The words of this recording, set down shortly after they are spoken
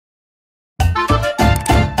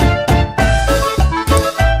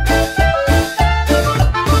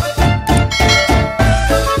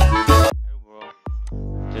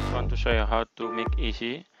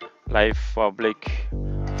easy live public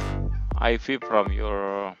IP from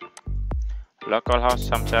your localhost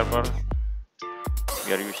Xampp server.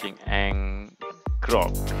 We are using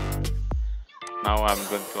Xampp. Now I'm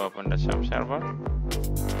going to open the Xampp server.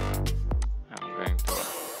 I'm going to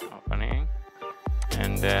opening,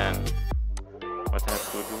 and then what I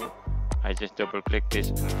have to do, I just double click this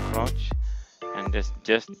and crouch, and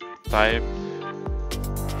just type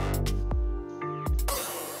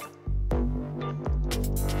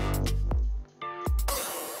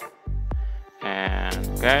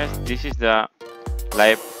and guys, this is the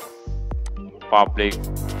live public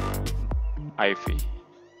IP.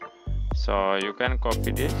 So you can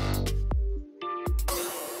copy this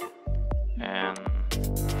and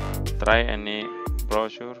try any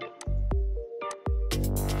browser.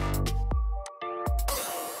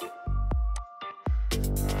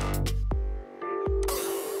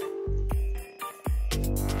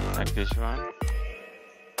 Like this one.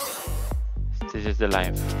 This is the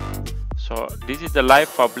live. So this is the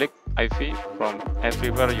live public IP from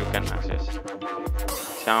everywhere you can access.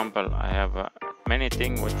 Example, I have many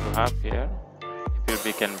things what you have here.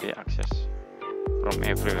 It can be accessed from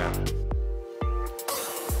everywhere.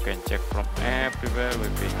 You can check from everywhere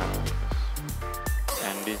we have access.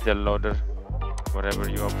 And this is the loader. Whatever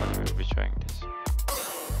you open, it will be showing this.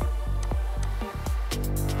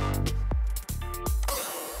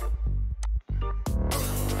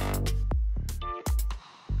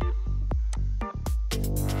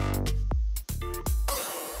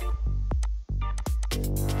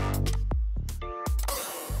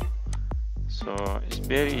 So it's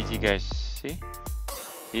very easy, guys. See,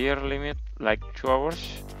 here limit like 2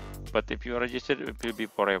 hours, but if you are registered, it will be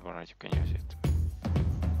forever. You can use it.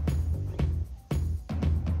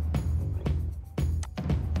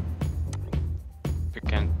 You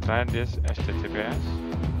can try this HTTPS.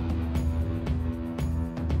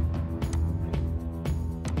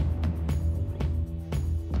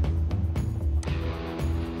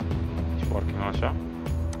 It's working also.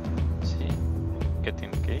 See,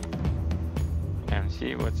 getting key. And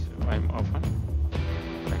see what I'm open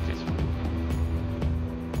like this one,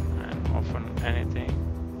 and open anything.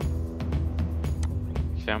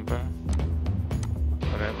 Example,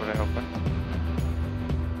 whatever I open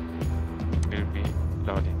will be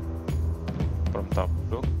loading from top.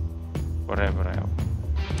 Look, whatever I open.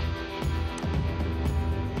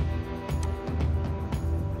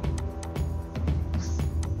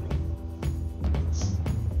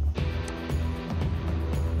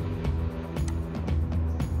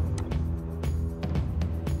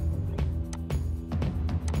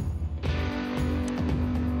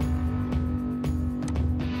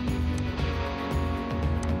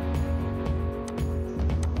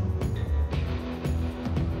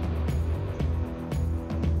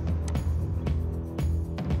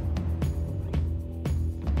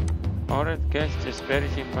 Alright guys, just very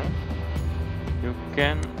simple. You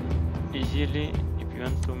can easily, if you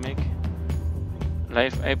want to make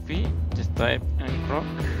live IP, just type Xampp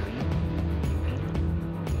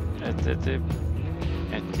HTTP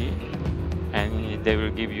and they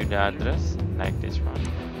will give you the address like this one.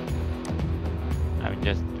 I will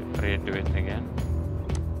just redo it again.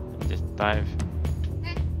 Just type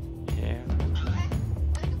here.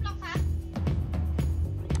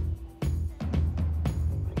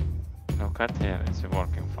 Look at here, it's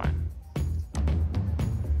working fine.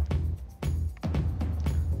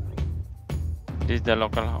 This is the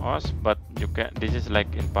local host, but you can. This is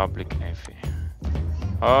like in public IP.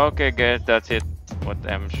 Okay, guys, that's it. What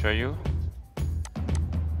I'm show you.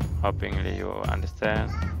 Hopefully you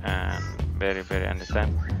understand and very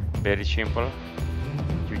understand. Very simple.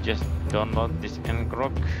 You just download this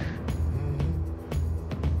Xampp.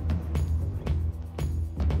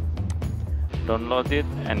 Download it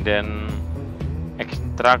and then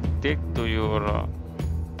extract it to your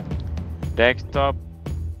desktop.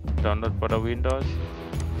 Download for the Windows,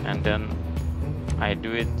 and then I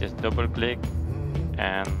do it. Just double click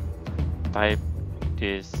and type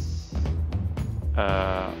this.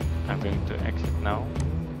 I'm going to exit now.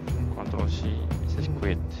 Control C. This is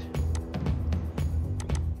quit.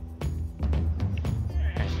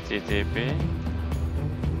 HTTP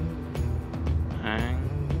and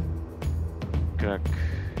crack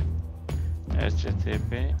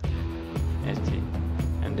HTTP HT,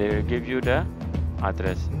 and they will give you the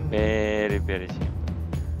address. Very simple.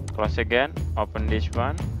 Close again, open this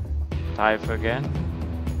one, type again,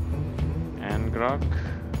 and grok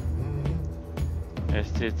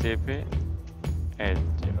HTTP 80,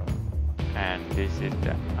 and this is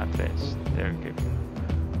the address they will give you.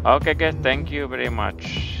 Okay guys, thank you very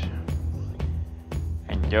much.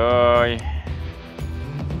 Enjoy.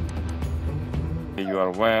 you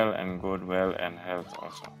are well and good well and health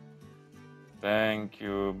also. Thank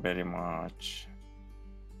you very much.